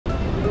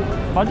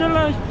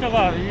마젤란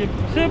십자가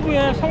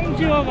세부의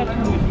성지와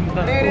같은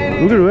곳입니다.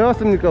 여기를 왜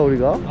왔습니까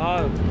우리가?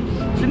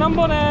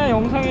 지난번에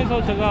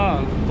영상에서 제가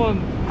한번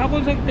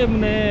학원생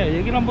때문에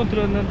얘기를 한번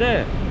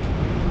드렸는데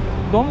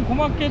너무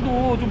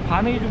고맙게도 좀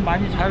반응이 좀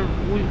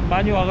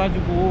많이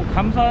와가지고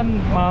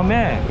감사한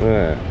마음에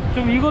네.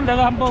 좀 이걸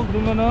내가 한번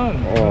그러면은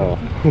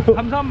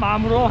감사한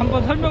마음으로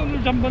한번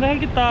설명을 좀 한번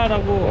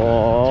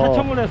해야겠다라고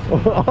자청을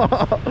했습니다.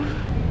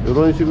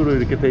 이런 식으로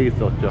이렇게 돼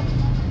있었죠.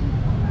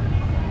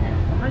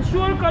 한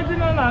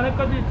 10월까지는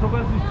안에까지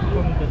들어갈 수 있을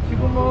겁니다.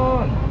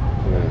 지금은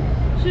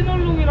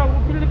시놀룩이라고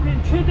필리핀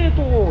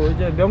최대도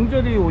이제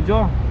명절이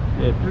오죠.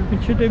 예,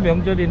 필리핀 최대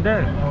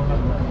명절인데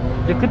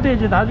이제 그때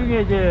이제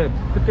나중에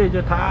그때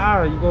이제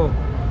다 이거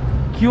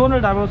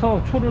기원을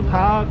담아서 초를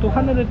다 또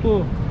하늘에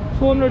또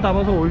소원을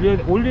담아서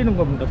올리는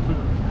겁니다.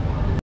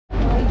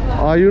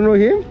 You know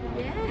him?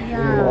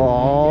 Yeah.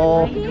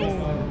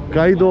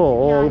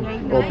 가이도,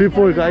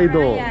 before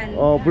가이도.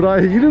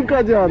 브라이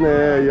이름까지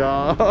하네.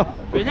 야.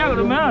 왜냐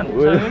그러면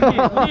자, 여기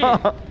우리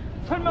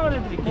설명을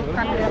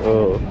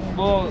해드릴게요.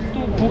 뭐 또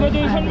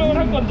부가적인 설명을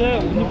할 건데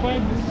오늘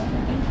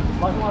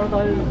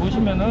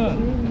보시면은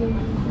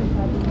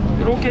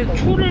이렇게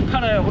초를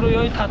팔아요. 그리고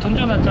여기 다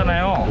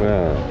던져놨잖아요.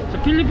 네.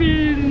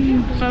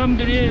 필리핀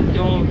사람들이 이제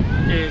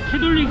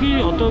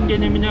캐톨릭이 어떤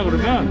개념이냐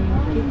그러면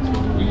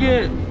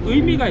이게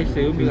의미가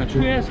있어요. 의미가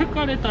초의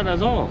색깔에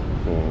따라서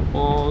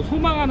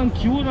소망하는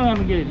기원을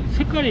하는 게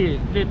색깔에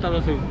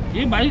따라서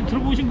얘 많이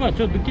들어보신 거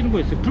같죠? 느끼는 거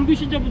있어요. 불교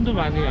신자분들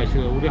많이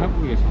아시죠? 우리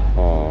한국에서.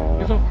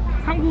 그래서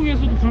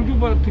한국에서도 불교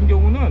같은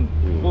경우는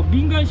뭐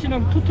민간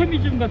신앙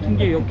토테미즘 같은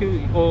게 이렇게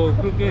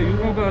그렇게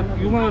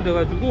융화가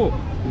돼가지고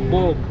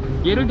뭐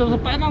예를 들어서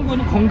빨간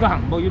거는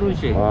건강 뭐 이런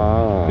식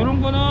이런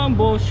거는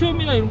뭐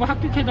시험이나 이런 거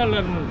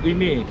합격해달라는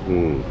의미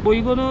뭐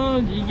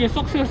이거는 이게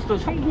석세스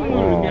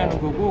성공을 의미하는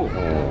거고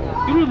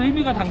이런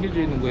의미가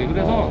담겨져 있는 거예요.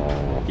 그래서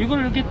이걸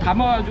이렇게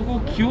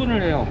담아가지고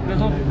기원을 해요.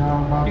 그래서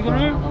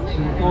이거를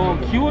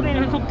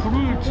기원을 해서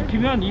불을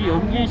지피면 이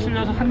연기에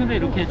실려서 하늘에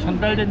이렇게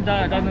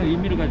전달된다라는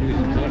의미를 가지고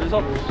있습니다.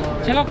 그래서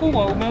제가 꼭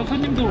오면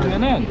손님들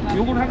오면은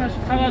요걸 하나씩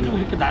사가지고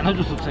이렇게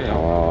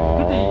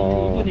나눠줬었어요.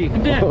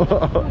 근데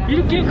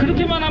이렇게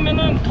그렇게만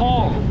하면은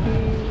더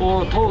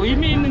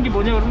의미 있는 게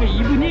뭐냐 그러면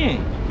이분이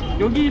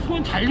여기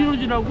소원 잘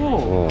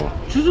이루어지라고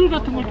주술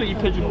같은 걸 또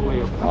입혀주는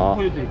거예요.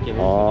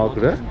 보여드릴게요.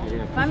 그래?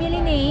 Family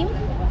name?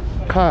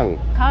 캉.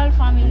 Carl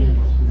family.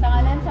 Sa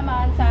ngalan,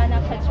 samahan sa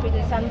anak sa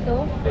Espiritu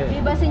Santo.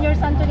 Viva Señor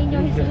Santo Niño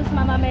Jesus,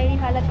 Mama Mary,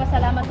 halat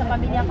pasalamat sa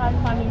pamilya Carl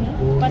family.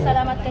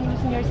 Pasalamat kanyo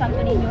Señor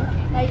Santo Niño.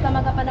 Na ikaw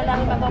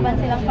magapanalangin magaban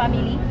silang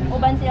family.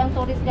 Uban silang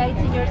tourist guide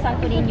Señor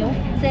Santo Niño.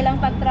 Sa ilang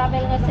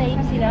pag-travel nga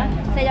safe sila.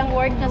 Sa ilang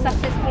work na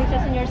successful sa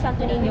Señor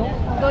Santo Niño.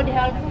 Good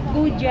health,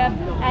 good job,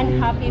 and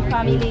happy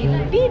family.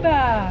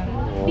 Viva!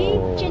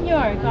 Big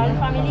Señor, Carl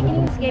family,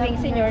 Thanksgiving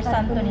Señor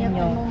Santo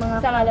Niño.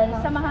 Sa ngalan,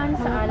 samahan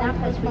sa anak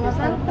sa Espiritu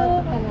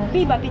Santo.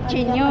 Viva Big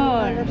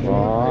Señor!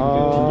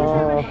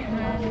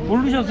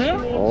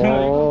 모르셨어요? 제가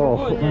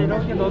이거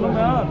이렇게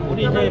넣으면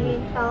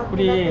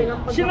우리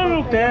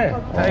신혼룩 때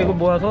다 이거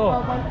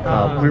모아서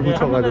불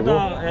붙여가지고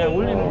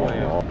올리는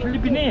거예요.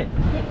 필리핀이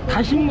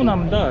다신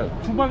문화입니다.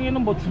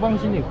 주방에는 뭐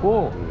주방신이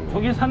있고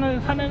저기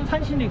산에는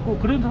산신이 있고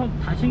그래서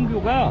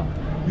다신교가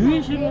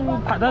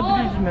유해신으로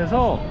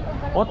받아들여지면서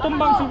어떤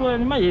방식으로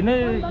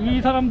하냐면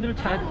이 사람들을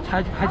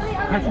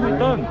가지고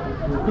있던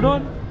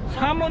그런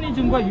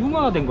샤머니즘과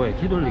융화가 된 거예요.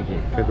 캐톨릭이.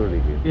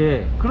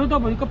 예, 그러다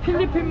보니까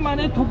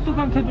필리핀만의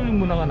독특한 캐톨릭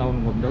문화가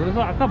나오는 겁니다.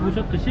 그래서 아까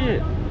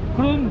보셨듯이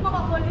그런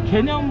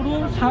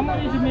개념으로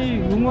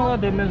샤머니즘이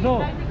융화가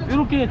되면서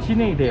이렇게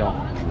진행이 돼요.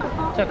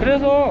 자,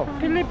 그래서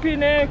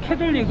필리핀의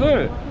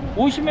캐톨릭을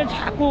오시면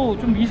자꾸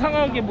좀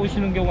이상하게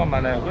보시는 경우가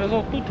많아요.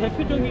 그래서 또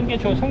대표적인 게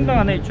저 성당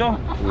안에 있죠?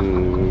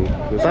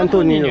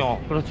 산토니뇨.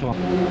 그렇죠.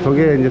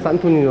 저게 이제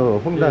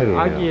산토니뇨 성당이에요.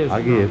 아기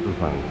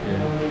예수상.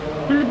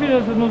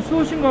 필리핀에서는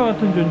수호신과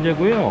같은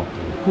존재고요.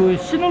 그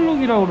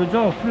시놀룩이라고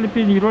그러죠.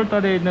 필리핀 1월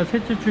달에 있는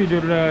셋째 주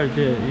일요일 날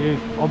이제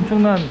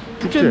엄청난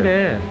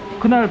축제인데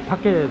그날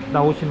밖에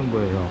나오시는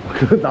거예요.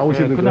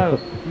 나오시는 그날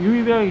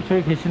유일하게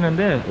저희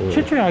계시는데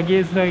최초의 아기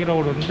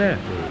예수상이라고 그러는데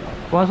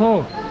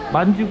와서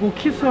만지고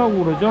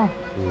키스하고 그러죠.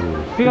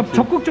 그러니까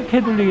적극적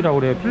캐톨릭이라고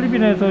그래요.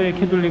 필리핀에서의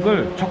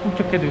캐톨릭을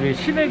적극적 캐톨릭,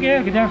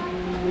 신에게 그냥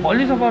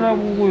멀리서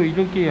바라보고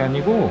이럴 게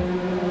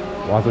아니고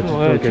와서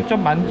직접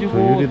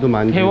만지고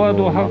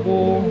대화도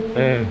하고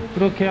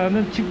그렇게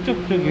하는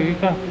직접적인,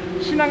 그러니까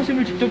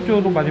신앙심을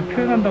직접적으로 많이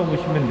표현한다고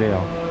보시면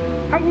돼요.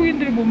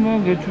 한국인들이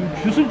보면 좀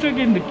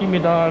주술적인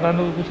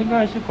느낌이다라고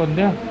생각하실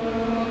건데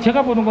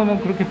제가 보는 거는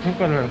그렇게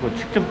평가를 하고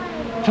직접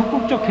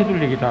적극적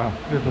캐톨릭이다.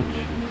 그래서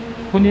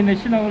본인의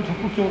신앙을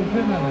적극적으로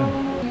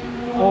표현하는.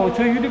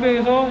 저희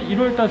유리백에서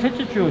 1월달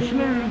셋째 주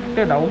신혼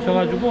때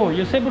나오셔가지고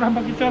이 세부를 한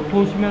바퀴 쫙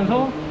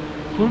도시면서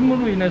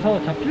돌무로 인해서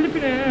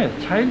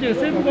필리핀에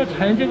세부가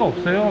자연재가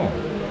없어요.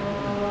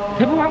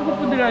 대부분 한국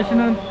분들이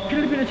아시는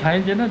필리핀의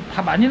자연재는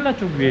다 마닐라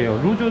쪽 위에요.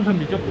 루존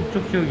섬이죠.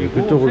 북쪽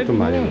지역이고 그쪽을 좀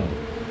많이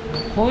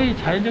거의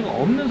자연재가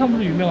없는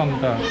섬으로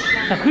유명합니다.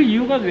 자, 그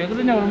이유가 왜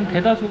그러냐 그러면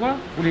대다수가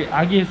우리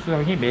아기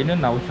예수상이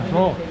매년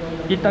나오셔서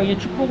이 땅이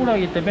축복을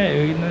하기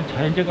때문에 여기는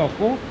자연재가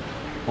없고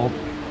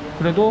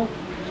그래도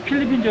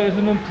필리핀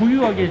지역에서는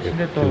부유하게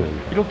지냈던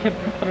이렇게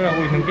평가를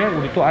하고 있는 게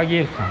우리 또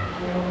아기의 상.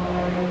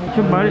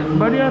 지금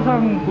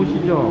마리아상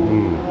보시죠?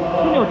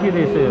 손이 어떻게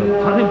돼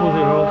있어요? 자세히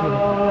보세요. 이렇게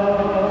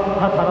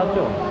다 달았죠?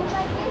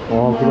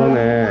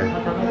 그러네.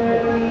 다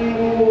달았어요.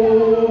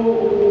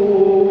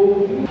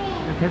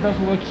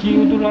 대다수가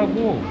기우들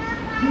하고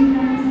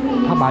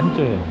다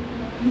만져요.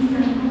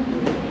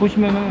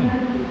 보시면은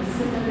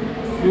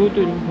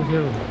이것도 이렇게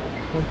보세요.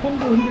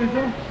 손도 흔들죠?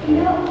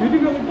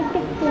 유리병을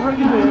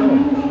똑똑똑하게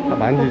해요. 다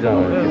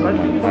만지잖아요. 네,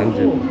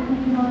 만지고.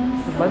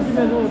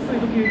 만지면서 또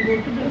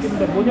이렇게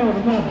두들깁니다. 뭐냐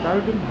그러면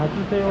나를 좀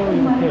봐주세요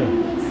이렇게.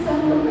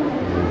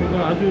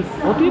 그러니까 아주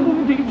어떻게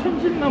보면 되게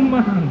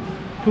천진난만한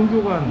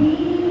종교관.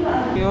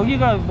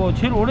 여기가 뭐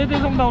제일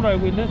오래된 성당으로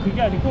알고 있는데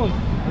그게 아니고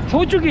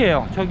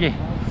저쪽이에요. 저기.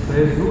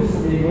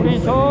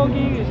 우리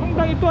저기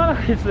성당이 또 하나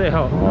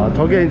있어요.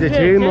 저게 이제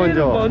제일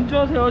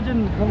먼저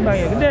세워진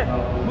성당이에요. 근데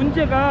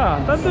문제가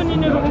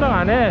산토니뉴 성당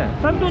안에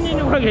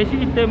산토니뉴가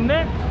계시기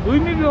때문에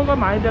의미부여가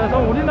많이 되어서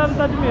우리나라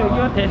따지면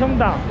여기가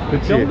대성당,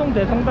 그치. 명동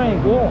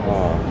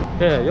대성당이고,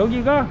 네,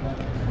 여기가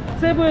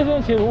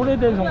세부에서는 제일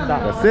오래된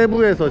성당.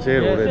 세부에서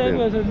제일 오래된.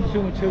 세부에서는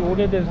지금 제일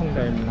오래된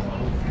성당입니다.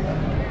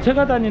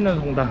 제가 다니는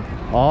성당.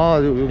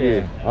 여기.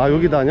 네.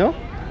 여기 다녀?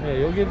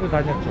 네, 여기도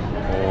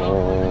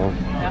다녔죠.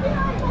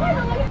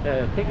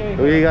 네,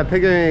 여기가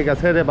태경이가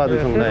세례받은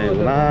네,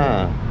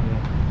 성당이구나.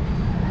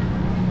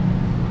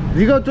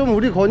 네가 좀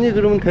우리 건이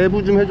그러면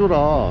대부 좀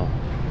해줘라.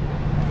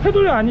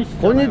 캐톨릭 아니시죠?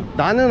 건이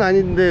나는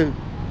아닌데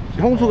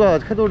형수가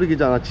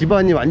캐톨릭이잖아.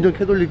 집안이 완전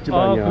캐톨릭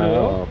집안이야.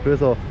 그래요?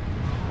 그래서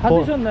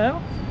받으셨나요?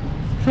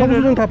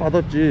 형수는 다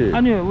받았지.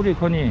 아니요, 우리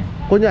건이.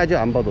 건이 아직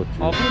안 받았지.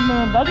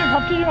 그러면 나중에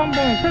밥주심 한번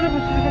세례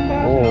받으시고 한번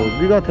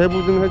하세요. 네가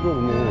대부 좀 해줘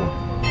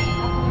그러면.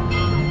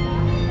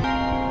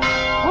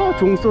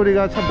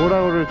 종소리가 참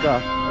뭐라 그럴까.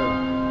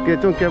 그게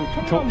좀 이렇게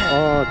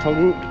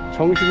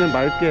정신을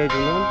맑게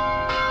해주는.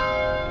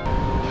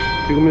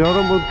 지금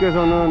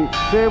여러분께서는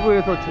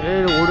세부에서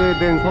제일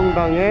오래된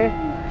성당의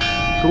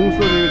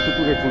종소리를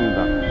듣고 계십니다.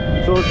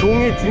 저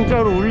종이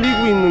진짜로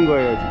울리고 있는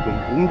거예요. 지금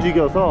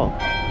움직여서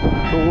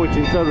종을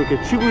진짜로 이렇게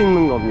치고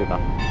있는 겁니다.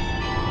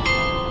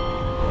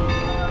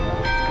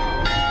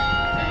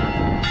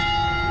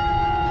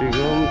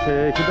 지금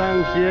그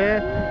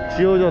당시에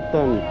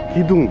지어졌던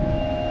기둥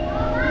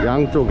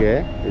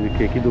양쪽에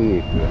이렇게 기둥이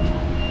있고요.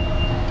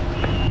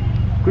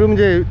 그럼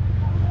이제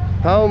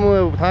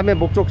다음에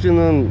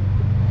목적지는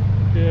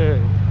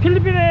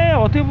필리핀에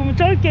어떻게 보면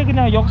짧게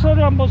그냥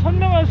역사를 한번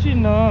설명할 수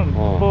있는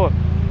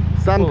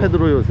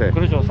산페드로 요새.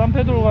 그렇죠.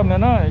 산페드로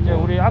가면은 이제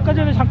우리 아까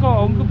전에 잠깐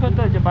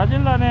언급했던 이제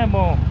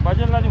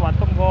마젤란이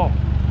왔던 거,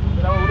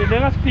 그다음에 우리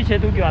레가스피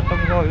제독이 왔던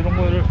거, 이런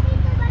거를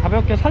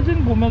가볍게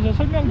사진 보면서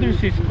설명드릴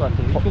수 있을 것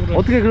같아요. 이쪽으로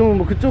어떻게 그러면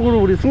뭐 그쪽으로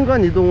우리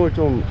순간 이동을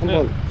좀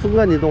한번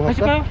순간 이동 할까?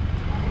 하실까요?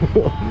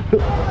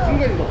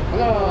 순간 이동.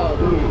 하나,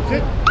 둘,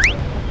 셋.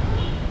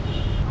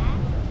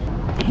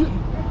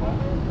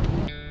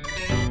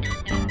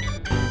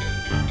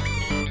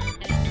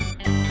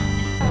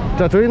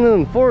 자,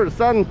 저희는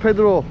산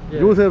페드로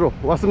요새로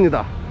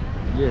왔습니다.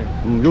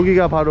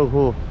 여기가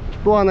바로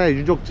또 하나의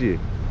유적지.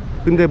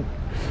 근데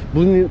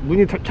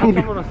문이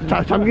잠긴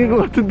것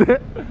같은데?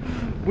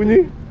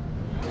 문이?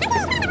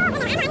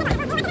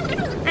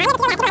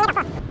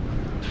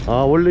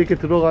 원래 이렇게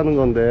들어가는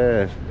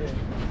건데.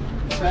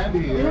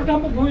 이렇게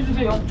한번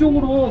보여주세요.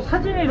 옆쪽으로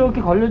사진이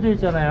이렇게 걸려져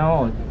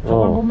있잖아요.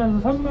 저걸 보면서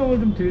설명을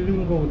좀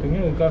드리는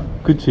거거든요. 그러니까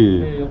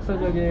그치.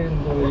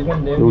 역사적인 뭐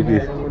이런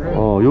내용이나 이런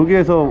거를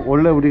여기에서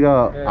원래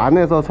우리가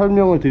안에서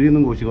설명을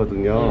드리는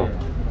곳이거든요.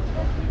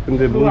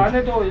 근데 그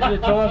안에도 이제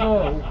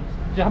들어가서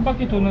이제 한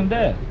바퀴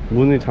도는데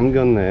문이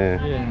잠겼네.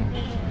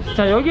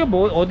 자, 여기가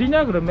뭐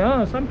어디냐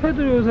그러면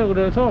산페드로 요새,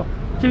 그래서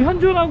지금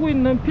현존하고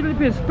있는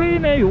필리핀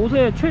스페인의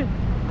요새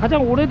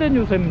가장 오래된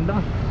요새입니다.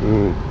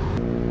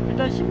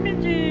 일단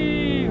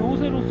식민지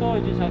요새로서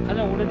이제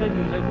가장 오래된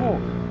요새고,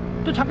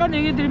 또 잠깐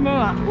얘기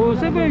드리면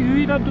세부의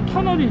유일한 또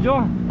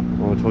터널이죠.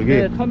 저기?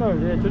 네,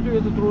 터널.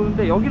 저쪽에서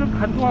들어오는데 여기를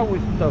간통하고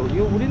있습니다.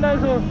 이거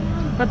우리나라에서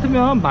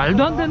같으면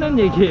말도 안 되는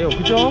얘기예요.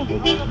 그죠?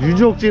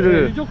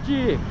 유적지를.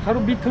 유적지 바로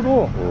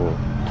밑으로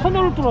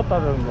터널을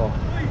뚫었다는 거.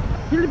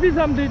 필리핀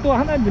사람들이 또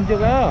하나의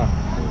문제가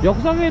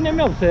역사 개념이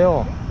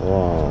없어요.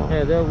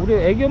 내가 우리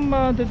애기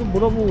엄마한테도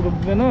물어보고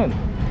그러면은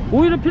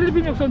오히려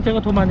필리핀 역사는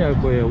제가 더 많이 알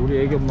거예요, 우리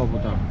애기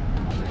엄마보다.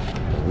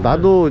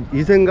 나도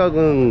이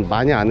생각은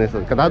많이 안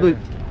했어. 그러니까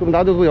그럼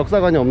나도 그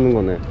역사관이 없는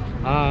거네.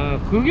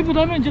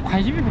 그러기보다는 이제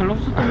관심이 별로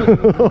없었던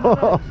거죠.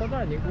 역사도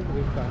아니고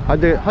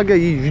그러니까. 하게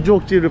이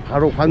유적지를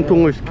바로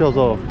관통을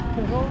시켜서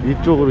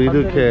이쪽으로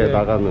이렇게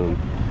나가는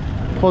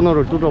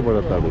터널을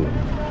뚫어버렸다는 거.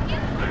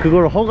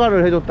 그걸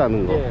허가를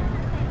해줬다는 거.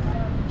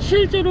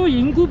 실제로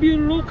인구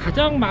비율로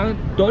가장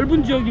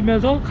넓은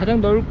지역이면서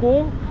가장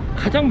넓고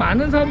가장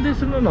많은 사람들이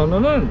쓰는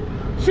언어는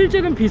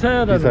실제는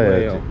비사야라는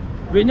거예요.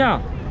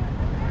 왜냐?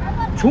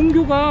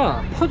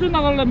 종교가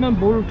퍼져나가려면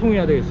뭘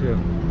통해야 되겠어요?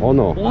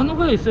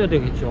 언어가 있어야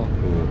되겠죠.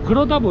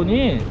 그러다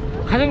보니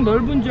가장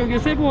넓은 지역에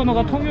세부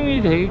언어가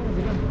통용이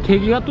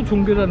계기가 또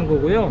종교라는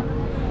거고요.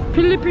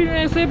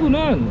 필리핀의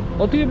세부는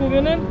어떻게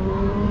보면은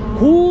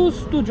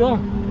고수도죠.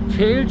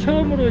 제일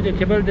처음으로 이제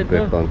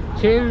개발됐던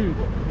제일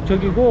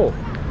저기고,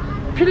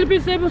 필리핀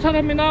세부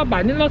사람이나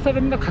마닐라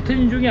사람이나 같은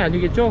인종이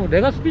아니겠죠.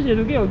 레가스피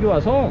제독이 여기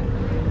와서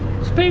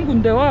스페인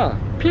군대와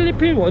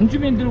필리핀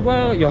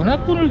원주민들과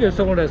연합군을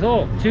결성을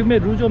해서 지금의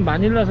루존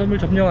마닐라 섬을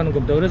점령하는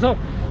겁니다. 그래서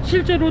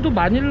실제로도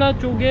마닐라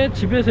쪽의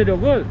지배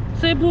세력은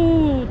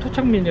세부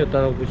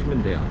토착민이었다고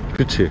보시면 돼요.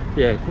 그치.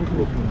 예, 그렇게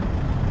보시면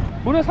돼요.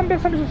 무려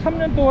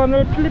 333년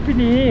동안을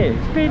필리핀이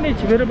스페인의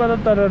지배를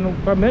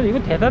받았다는 거면 이거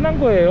대단한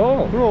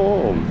거예요.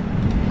 그럼.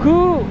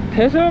 그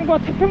대서양과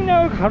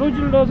태평양을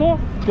가로질러서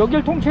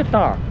여길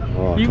통치했다.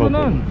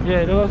 이거는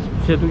예,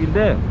 레가스피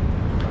제독인데,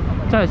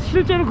 자,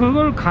 실제로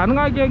그걸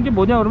가능하게 한 게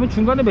뭐냐 그러면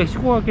중간에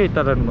멕시코가 껴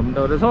있다라는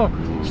겁니다. 그래서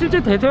실제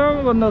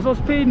대서양을 건너서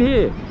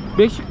스페인이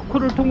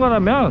멕시코를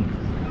통과하면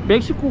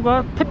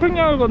멕시코가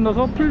태평양을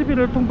건너서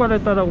필리핀을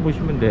통과했다라고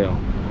보시면 돼요.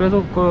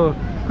 그래서 그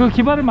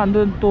기반을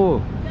만든 또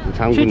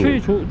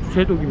최초의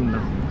제독입니다.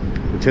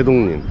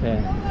 제독님.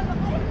 네.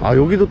 아,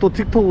 여기도 또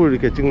틱톡을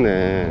이렇게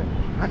찍네.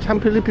 아, 참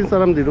필리핀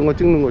사람들 이런 거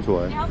찍는 거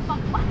좋아해.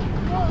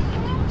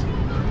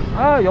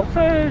 아,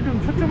 역사에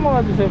좀 초점을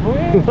가주세요.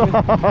 뭐예요?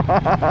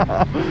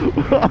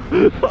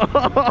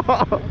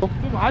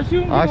 좀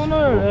아쉬운 게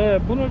오늘 예,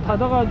 문을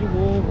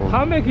닫아가지고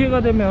다음에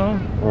기회가 되면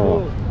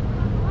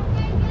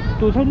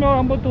또 설명을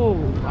한번 또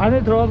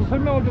안에 들어가서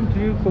설명을 좀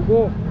드릴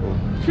거고,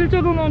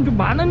 실제로는 좀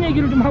많은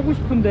얘기를 좀 하고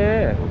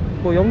싶은데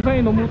뭐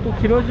영상이 너무 또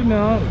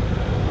길어지면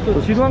또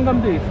지루한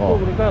감도 있고,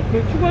 그러니까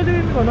그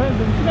추가적인 거는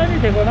좀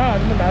시간이 되거나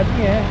아니면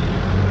나중에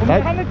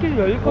하늘길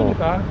열릴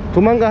거니까.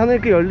 조만간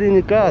하늘길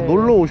열리니까 네.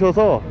 놀러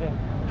오셔서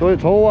네.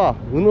 저와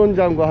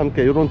은원장과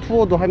함께 이런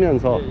투어도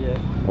하면서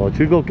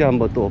즐겁게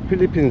한번 또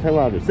필리핀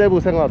생활을, 세부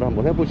생활을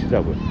한번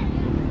해보시자고요.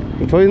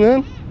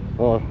 저희는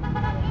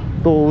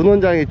또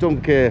은원장이 좀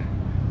이렇게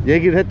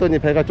얘기를 했더니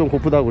배가 좀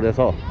고프다고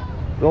그래서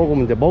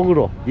조금 이제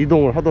먹으러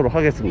이동을 하도록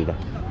하겠습니다.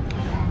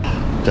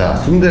 자,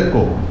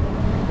 순댓국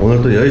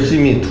오늘 또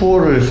열심히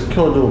투어를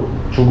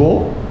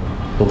시켜주고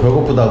또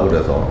배고프다고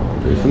그래서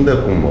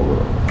순댓국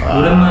먹으러.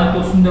 오랜만에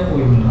또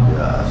순댓국입니다.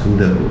 야,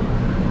 순댓국.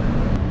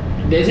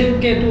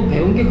 내세울게 또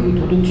배운 게 그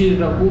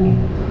도둑질이라고,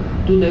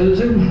 또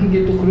내세우는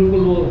게 또 그런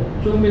걸로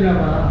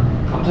조금이나마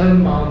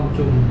감사하는 마음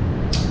좀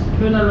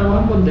표현하려고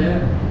한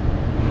건데,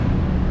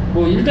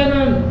 뭐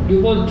일단은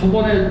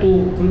저번에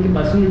또 그렇게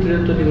말씀을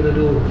드렸더니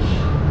그래도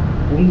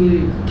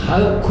은근히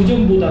그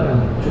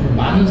전보다는 좀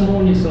많은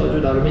성원이 있어가지고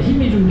나름의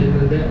힘이 좀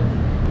됐는데,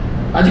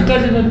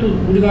 아직까지는 또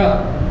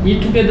우리가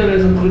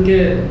이투게더에서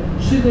그렇게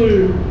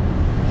수익을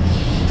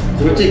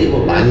솔직히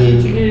뭐 많이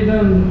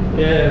솔직히는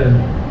예,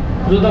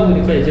 그러다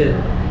보니까 이제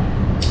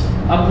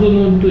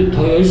앞으로는 또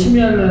더 열심히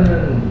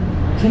하려는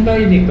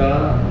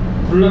생각이니까,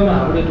 그러려면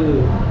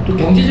아무래도 또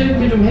경제적인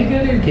게 좀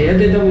해결이 돼야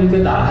되다 보니까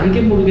나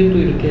알게 모르게 또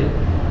이렇게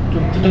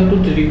좀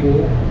부탁도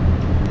드리고,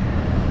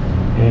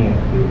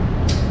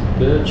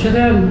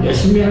 최대한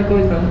열심히 할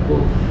거니까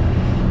뭐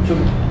좀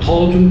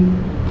더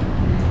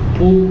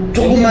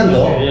조금만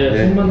더. 예,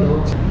 조금만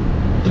더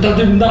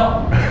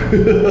부탁드립니다.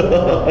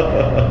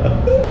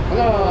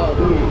 하나,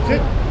 둘,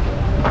 셋.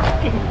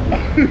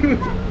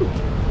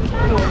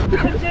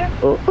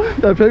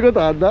 야, 별거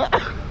다 한다.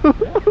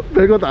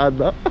 별거 다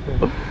한다.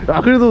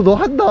 아, 그래도 너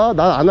한다.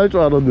 난 안 할 줄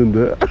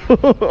알았는데.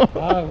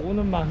 아,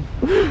 오늘만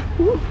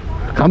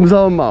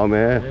감사한 마음에.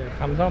 네,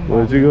 감사한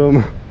마음.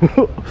 지금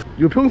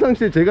이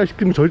평상시에 제가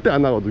시키면 절대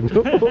안 하거든요.